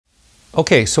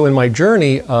Okay, so in my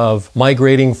journey of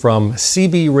migrating from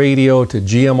CB radio to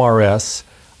GMRS,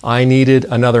 I needed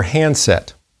another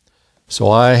handset. So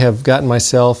I have gotten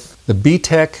myself the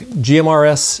BTech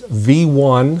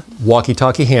GMRS-V1 Walkie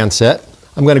Talkie handset.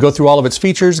 I'm going to go through all of its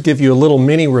features, give you a little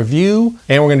mini review,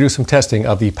 and we're going to do some testing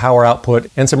of the power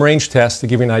output and some range tests to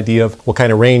give you an idea of what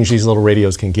kind of range these little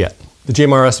radios can get. The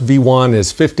GMRS-V1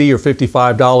 is $50 or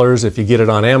 $55 if you get it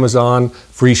on Amazon,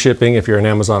 free shipping if you're an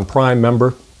Amazon Prime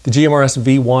member. The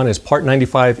GMRS-V1 is Part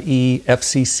 95E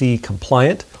FCC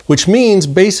compliant, which means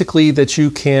basically that you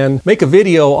can make a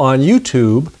video on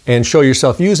YouTube and show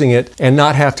yourself using it and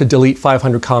not have to delete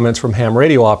 500 comments from ham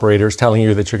radio operators telling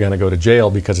you that you're going to go to jail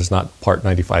because it's not Part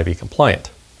 95E compliant.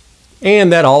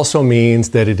 And that also means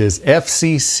that it is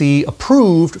FCC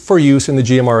approved for use in the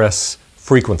GMRS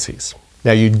frequencies.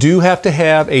 Now you do have to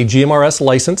have a GMRS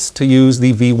license to use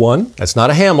the V1. That's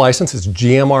not a ham license, it's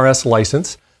GMRS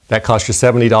license. That costs you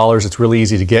 $70. It's really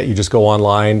easy to get. You just go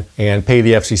online and pay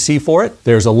the FCC for it.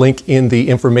 There's a link in the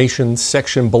information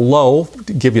section below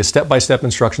to give you step-by-step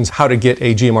instructions how to get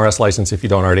a GMRS license if you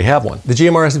don't already have one. The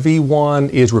GMRS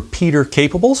V1 is repeater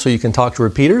capable, so you can talk to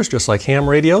repeaters just like ham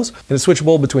radios. And it's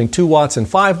switchable between 2 watts and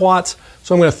 5 watts.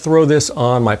 So I'm going to throw this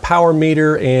on my power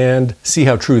meter and see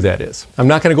how true that is. I'm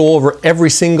not going to go over every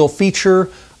single feature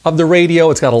of the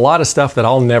radio. It's got a lot of stuff that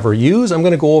I'll never use. I'm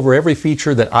going to go over every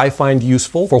feature that I find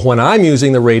useful for when I'm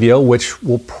using the radio, which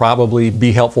will probably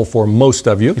be helpful for most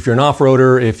of you. If you're an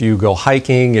off-roader, if you go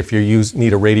hiking, if you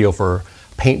need a radio for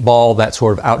paintball, that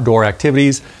sort of outdoor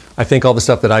activities, I think all the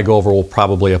stuff that I go over will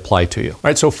probably apply to you. All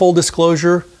right, so full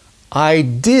disclosure, I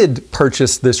did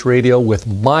purchase this radio with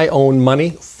my own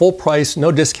money, full price,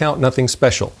 no discount, nothing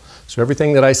special. So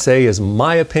everything that I say is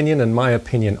my opinion and my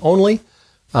opinion only.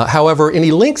 However,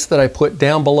 any links that I put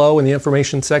down below in the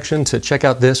information section to check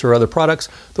out this or other products,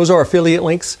 those are affiliate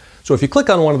links. So if you click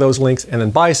on one of those links and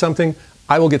then buy something,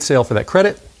 I will get sale for that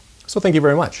credit. So thank you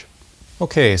very much.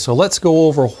 Okay, so let's go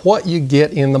over what you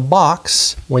get in the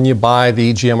box when you buy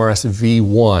the GMRS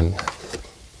V1.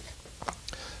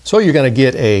 So you're going to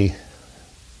get a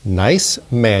nice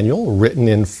manual written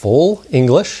in full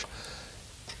English,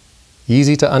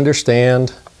 easy to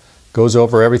understand, goes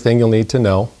over everything you'll need to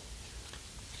know.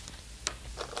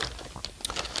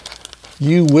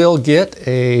 You will get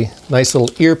a nice little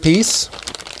earpiece.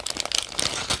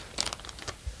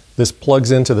 This plugs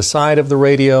into the side of the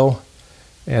radio,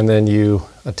 and then you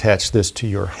attach this to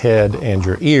your head and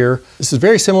your ear. This is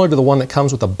very similar to the one that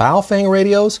comes with the Baofeng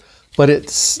radios, but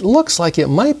it looks like it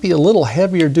might be a little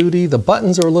heavier duty. The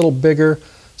buttons are a little bigger,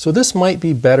 so this might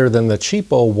be better than the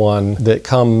cheapo one that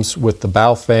comes with the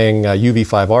Baofeng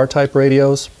UV5R type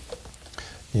radios.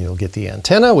 You'll get the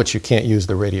antenna, which you can't use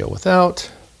the radio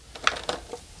without.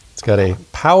 It's got a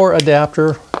power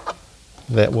adapter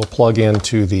that will plug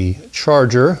into the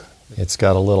charger. It's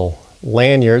got a little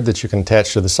lanyard that you can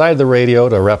attach to the side of the radio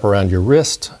to wrap around your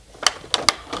wrist.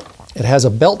 It has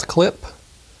a belt clip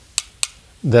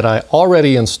that I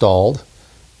already installed,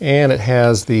 and it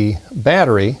has the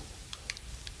battery,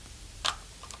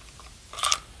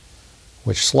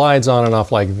 which slides on and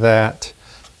off like that,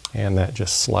 and that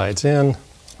just slides in.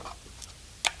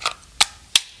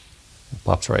 It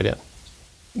pops right in.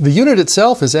 The unit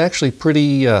itself is actually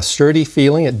pretty sturdy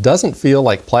feeling. It doesn't feel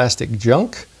like plastic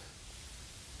junk.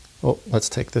 Oh, let's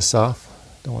take this off.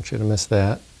 Don't want you to miss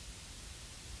that.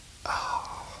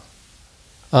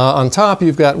 On top,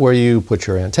 you've got where you put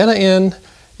your antenna in.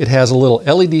 It has a little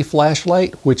LED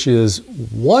flashlight, which is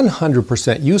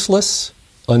 100% useless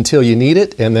until you need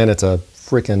it, and then it's a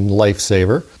freaking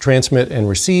lifesaver. Transmit and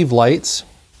receive lights. I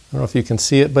don't know if you can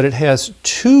see it, but it has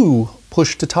 2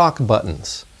 push-to-talk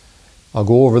buttons. I'll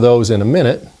go over those in a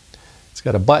minute. It's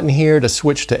got a button here to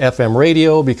switch to FM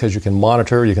radio because you can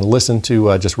monitor, you can listen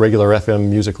to just regular FM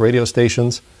music radio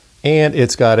stations. And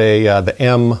it's got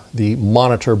the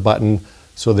monitor button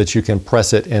so that you can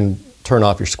press it and turn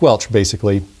off your squelch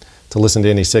basically to listen to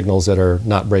any signals that are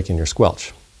not breaking your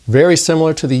squelch. Very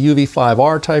similar to the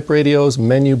UV5R type radios,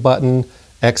 menu button,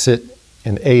 exit,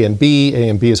 and A and B. A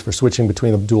and B is for switching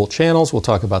between the dual channels. We'll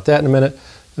talk about that in a minute.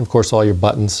 And of course, all your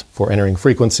buttons for entering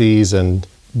frequencies and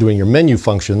doing your menu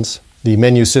functions. The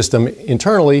menu system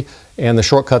internally and the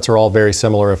shortcuts are all very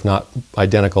similar, if not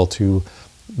identical, to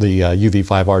the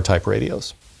UV5R type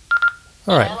radios.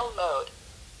 All right.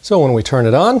 So when we turn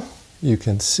it on, you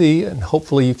can see, and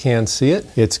hopefully you can see it,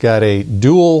 it's got a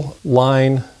dual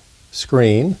line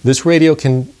screen. This radio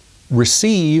can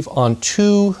receive on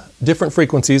 2 different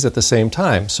frequencies at the same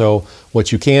time. So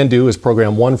what you can do is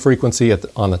program one frequency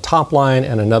on the top line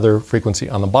and another frequency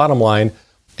on the bottom line,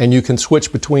 and you can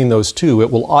switch between those two.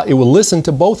 It will listen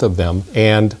to both of them,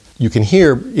 and you can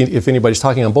hear if anybody's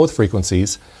talking on both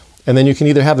frequencies. And then you can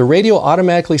either have the radio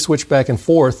automatically switch back and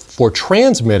forth for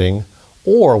transmitting,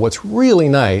 or what's really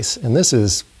nice, and this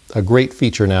is a great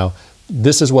feature now,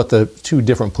 this is what the two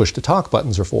different push-to-talk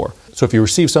buttons are for. So if you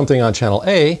receive something on channel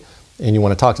A and you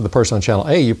want to talk to the person on channel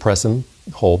A, you press and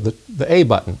hold the A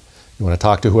button. You want to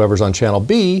talk to whoever's on channel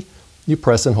B, you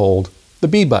press and hold the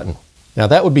B button. Now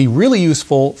that would be really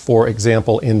useful, for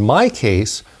example, in my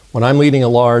case, when I'm leading a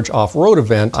large off-road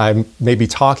event, I may be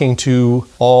talking to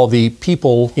all the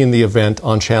people in the event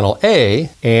on channel A,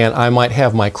 and I might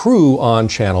have my crew on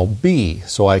channel B,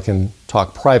 so I can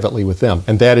talk privately with them.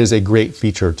 And that is a great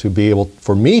feature, to be able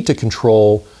for me to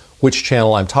control which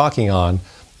channel I'm talking on,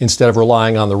 instead of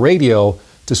relying on the radio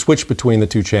to switch between the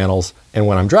two channels. And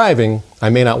when I'm driving, I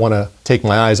may not want to take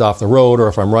my eyes off the road, or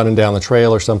if I'm running down the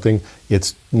trail or something,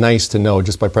 it's nice to know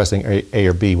just by pressing A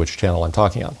or B which channel I'm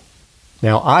talking on.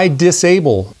 Now, I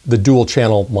disable the dual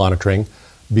channel monitoring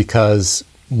because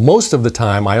most of the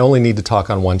time I only need to talk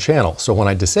on one channel. So when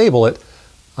I disable it,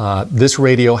 this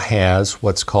radio has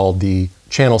what's called the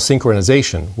channel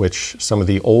synchronization, which some of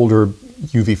the older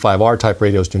UV5R type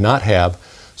radios do not have,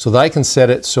 so that I can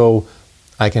set it so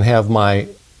I can have my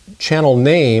channel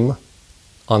name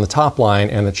on the top line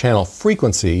and the channel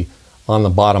frequency on the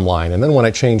bottom line. And then when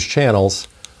I change channels,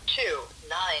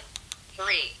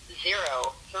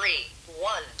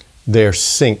 2930331, they're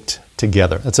synced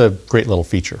together. That's a great little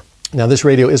feature. Now this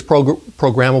radio is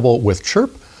programmable with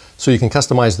chirp, so you can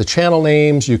customize the channel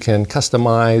names, you can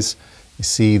customize, you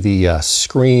see the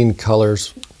screen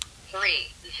colors. 30.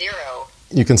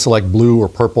 You can select blue or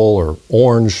purple or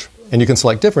orange, and you can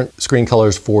select different screen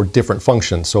colors for different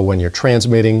functions. So when you're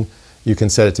transmitting, you can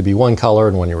set it to be one color,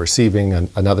 and when you're receiving,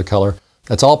 another color.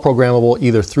 That's all programmable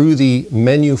either through the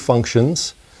menu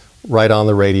functions right on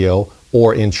the radio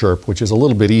or in Chirp, which is a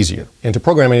little bit easier. And to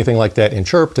program anything like that in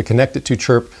Chirp, to connect it to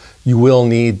Chirp, you will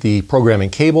need the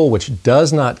programming cable, which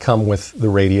does not come with the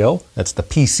radio. That's the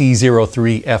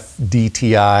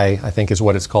PC03FDTI, I think is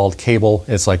what it's called, cable.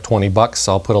 It's like 20 bucks.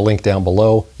 I'll put a link down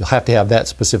below. You'll have to have that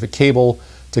specific cable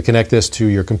to connect this to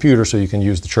your computer so you can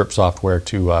use the Chirp software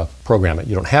to program it.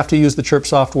 You don't have to use the Chirp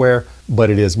software, but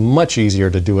it is much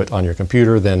easier to do it on your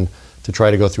computer than to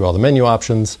try to go through all the menu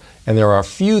options. And there are a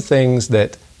few things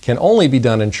that can only be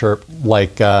done in Chirp,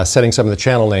 like setting some of the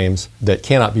channel names, that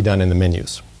cannot be done in the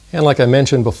menus. And like I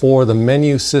mentioned before, the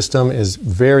menu system is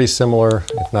very similar,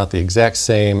 if not the exact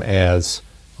same, as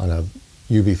on a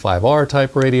UV5R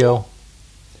type radio.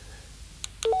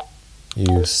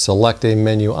 You select a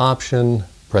menu option,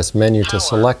 press menu to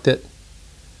select it,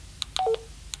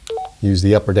 use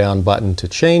the up or down button to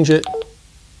change it,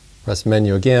 press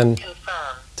menu again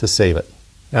to save it.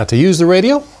 Now to use the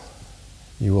radio,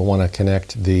 you will want to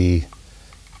connect the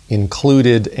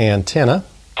included antenna.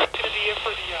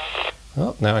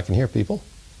 Oh, now I can hear people.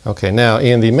 Okay, now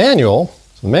in the manual,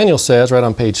 so the manual says right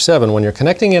on page 7, when you're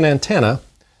connecting an antenna,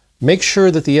 make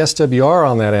sure that the SWR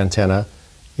on that antenna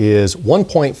is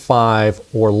 1.5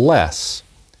 or less.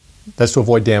 That's to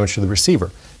avoid damage to the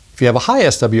receiver. If you have a high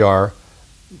SWR,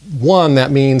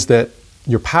 that means that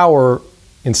your power,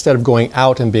 instead of going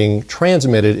out and being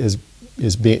transmitted, is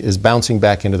bouncing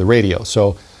back into the radio.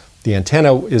 So the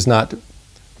antenna is not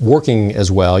working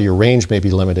as well, your range may be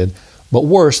limited, but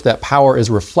worse, that power is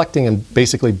reflecting and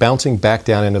basically bouncing back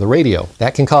down into the radio.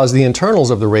 That can cause the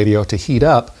internals of the radio to heat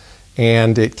up,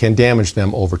 and it can damage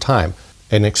them over time.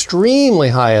 An extremely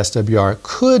high SWR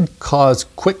could cause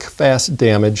quick, fast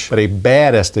damage, but a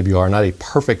bad SWR, not a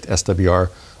perfect SWR,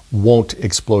 won't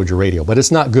explode your radio, but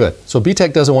it's not good. So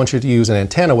BTech doesn't want you to use an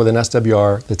antenna with an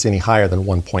SWR that's any higher than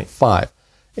 1.5.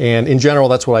 And in general,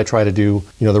 that's what I try to do.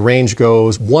 You know, the range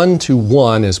goes 1 to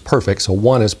 1 is perfect, so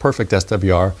 1 is perfect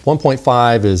SWR.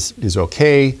 1.5 is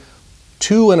okay.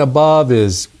 2 and above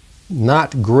is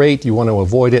not great, you want to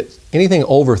avoid it. Anything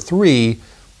over 3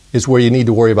 is where you need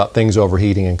to worry about things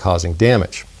overheating and causing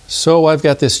damage. So I've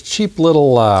got this cheap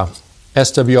little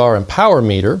SWR and power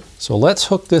meter. So let's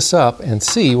hook this up and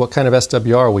see what kind of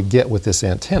SWR we get with this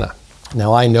antenna.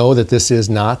 Now I know that this is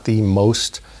not the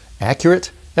most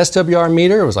accurate SWR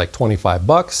meter. It was like 25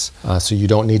 bucks. So you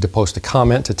don't need to post a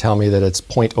comment to tell me that it's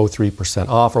 0.03%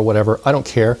 off or whatever. I don't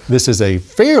care. This is a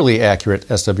fairly accurate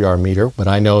SWR meter, but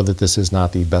I know that this is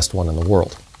not the best one in the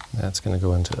world. That's going to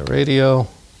go into the radio.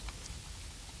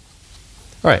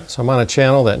 All right, so I'm on a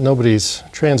channel that nobody's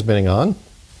transmitting on,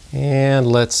 and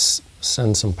let's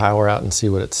send some power out and see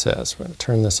what it says. We're going to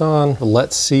turn this on.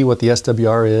 Let's see what the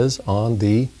SWR is on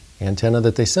the antenna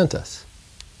that they sent us.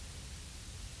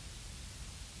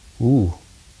 Ooh,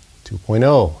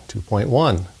 2.0,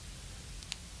 2.1.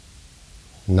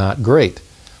 Not great.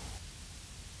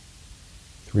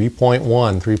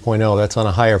 3.1, 3.0, that's on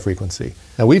a higher frequency.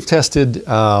 Now we've tested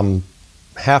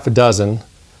half a dozen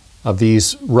of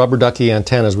these rubber ducky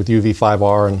antennas with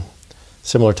UV5R and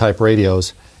similar type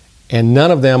radios, and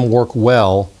none of them work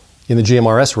well in the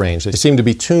GMRS range. They seem to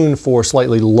be tuned for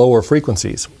slightly lower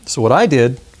frequencies. So what I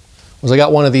did was I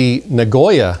got one of the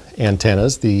Nagoya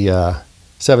antennas, the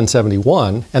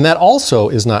 771, and that also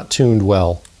is not tuned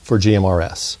well for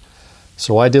GMRS.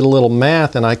 So I did a little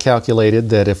math and I calculated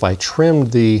that if I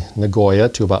trimmed the Nagoya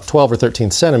to about 12 or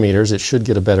 13 centimeters, it should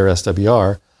get a better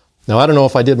SWR. Now I don't know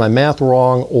if I did my math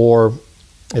wrong or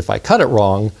if I cut it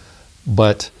wrong,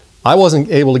 but I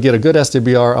wasn't able to get a good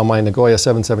SWR on my Nagoya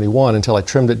 771 until I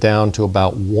trimmed it down to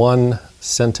about 1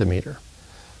 centimeter.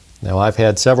 Now I've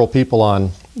had several people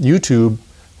on YouTube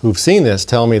who've seen this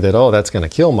tell me that, oh, that's going to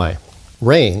kill my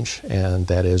range, and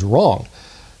that is wrong.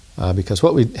 Because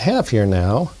what we have here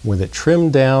now, with it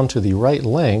trimmed down to the right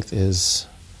length, is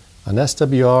an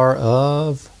SWR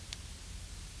of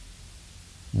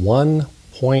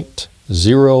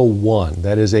 1.01.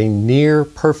 That is a near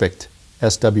perfect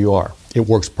SWR. It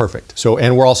works perfect. So,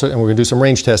 and we're going to do some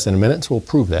range tests in a minute, so we'll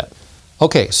prove that.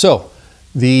 Okay, so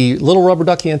the little rubber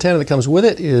ducky antenna that comes with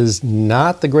it is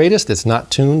not the greatest. It's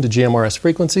not tuned to GMRS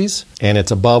frequencies, and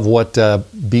it's above what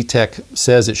BTech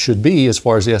says it should be as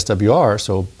far as the SWR.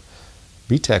 So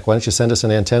BTech, why don't you send us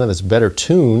an antenna that's better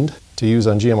tuned to use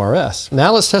on GMRS?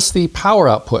 Now let's test the power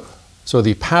output. So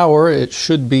the power, it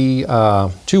should be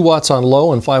 2 watts on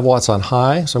low and 5 watts on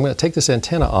high. So I'm going to take this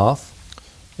antenna off,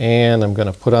 and I'm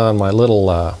going to put on my little,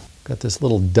 got this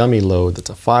little dummy load that's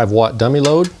a 5-watt dummy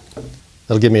load.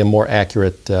 That'll give me a more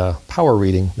accurate power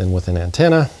reading than with an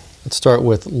antenna. Let's start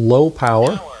with low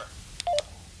power.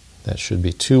 That should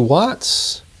be 2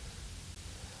 watts.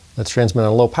 Let's transmit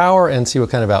on low power and see what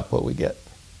kind of output we get.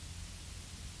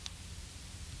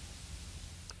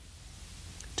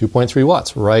 2.3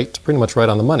 watts, right, pretty much right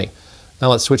on the money. Now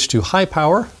let's switch to high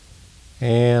power,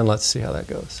 and let's see how that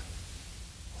goes.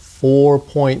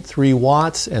 4.3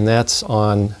 watts, and that's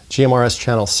on GMRS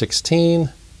channel 16.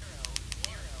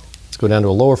 Let's go down to a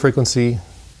lower frequency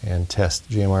and test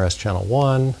GMRS channel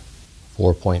 1.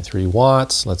 4.3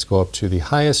 watts. Let's go up to the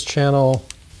highest channel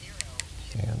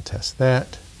and test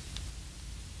that.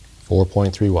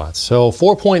 4.3 watts. So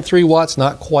 4.3 watts,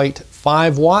 not quite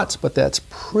 5 watts, but that's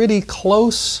pretty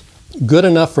close. Good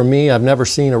enough for me. I've never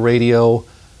seen a radio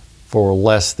for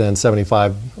less than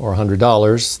 $75 or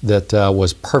 $100 that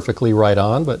was perfectly right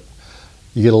on, but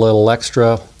you get a little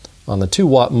extra on the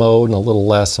 2-watt mode and a little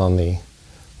less on the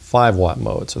 5-watt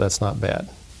mode, so that's not bad.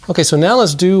 Okay, so now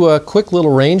let's do a quick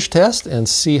little range test and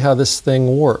see how this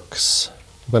thing works.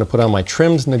 I'm going to put on my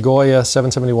trimmed Nagoya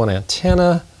 771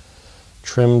 antenna,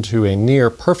 trimmed to a near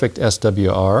perfect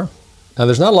SWR. Now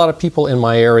there's not a lot of people in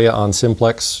my area on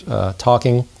simplex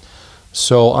talking,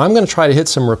 so I'm going to try to hit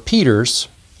some repeaters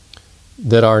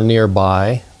that are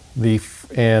nearby,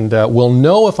 and we'll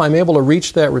know if I'm able to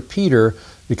reach that repeater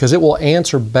because it will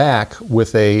answer back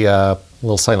with a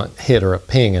little silent hit or a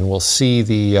ping, and we'll see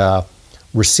the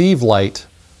receive light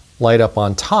up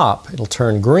on top. It'll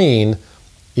turn green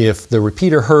if the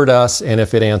repeater heard us and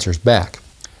if it answers back.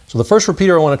 So the first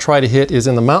repeater I want to try to hit is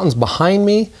in the mountains behind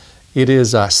me. It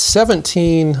is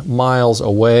 17 miles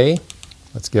away.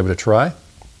 Let's give it a try.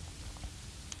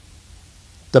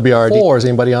 WRD4, is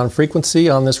anybody on frequency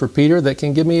on this repeater that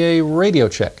can give me a radio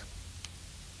check?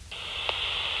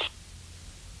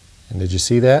 And did you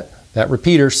see that? That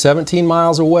repeater 17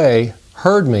 miles away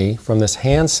heard me from this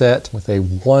handset with a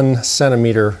 1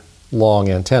 centimeter long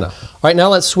antenna. All right, now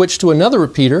let's switch to another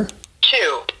repeater.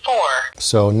 2, 4.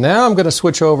 So now I'm going to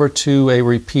switch over to a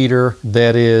repeater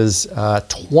that is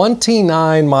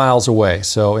 29 miles away.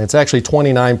 So it's actually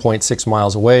 29.6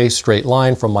 miles away, straight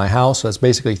line from my house. So that's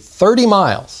basically 30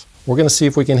 miles. We're going to see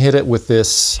if we can hit it with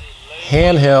this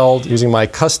handheld using my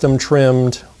custom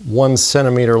trimmed 1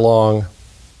 centimeter long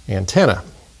antenna.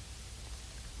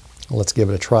 Let's give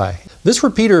it a try. This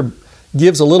repeater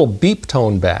gives a little beep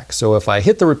tone back. So if I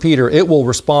hit the repeater, it will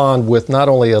respond with not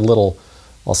only a little,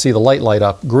 I'll see the light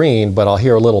up green, but I'll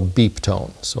hear a little beep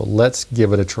tone. So let's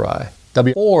give it a try.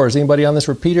 W4, is anybody on this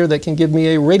repeater that can give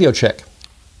me a radio check?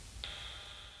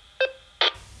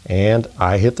 And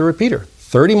I hit the repeater.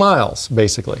 30 miles,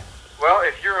 basically. Well,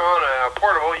 if you're on a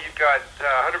portable, you've got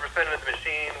 100% of the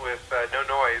machine with no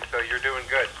noise, so you're doing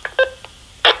good.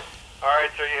 All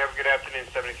right, sir, you have a good afternoon,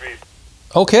 73.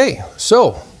 Okay,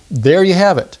 so there you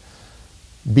have it.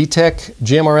 BTech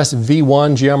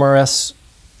GMRS-V1 GMRS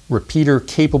repeater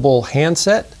capable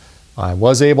handset. I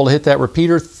was able to hit that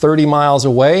repeater 30 miles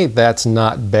away. That's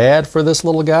not bad for this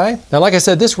little guy. Now, like I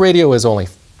said, this radio is only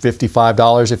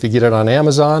 $55 if you get it on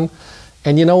Amazon.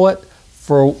 And you know what?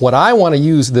 For what I want to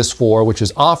use this for, which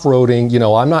is off-roading, you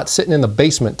know, I'm not sitting in the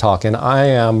basement talking. I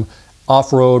am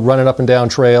off-road, running up and down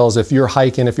trails. If you're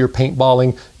hiking, if you're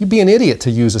paintballing, you'd be an idiot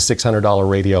to use a $600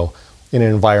 radio in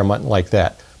an environment like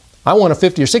that. I want a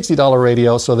 $50 or $60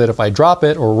 radio so that if I drop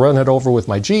it or run it over with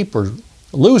my Jeep or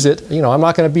lose it, you know, I'm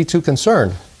not going to be too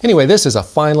concerned. Anyway, this is a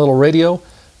fine little radio.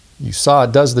 You saw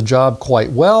it does the job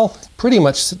quite well. Pretty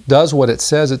much does what it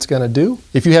says it's going to do.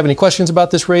 If you have any questions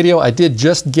about this radio, I did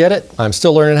just get it. I'm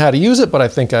still learning how to use it, but I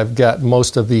think I've got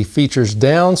most of the features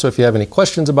down. So if you have any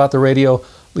questions about the radio,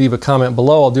 leave a comment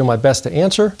below. I'll do my best to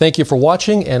answer. Thank you for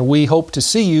watching, and we hope to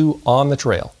see you on the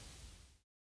trail.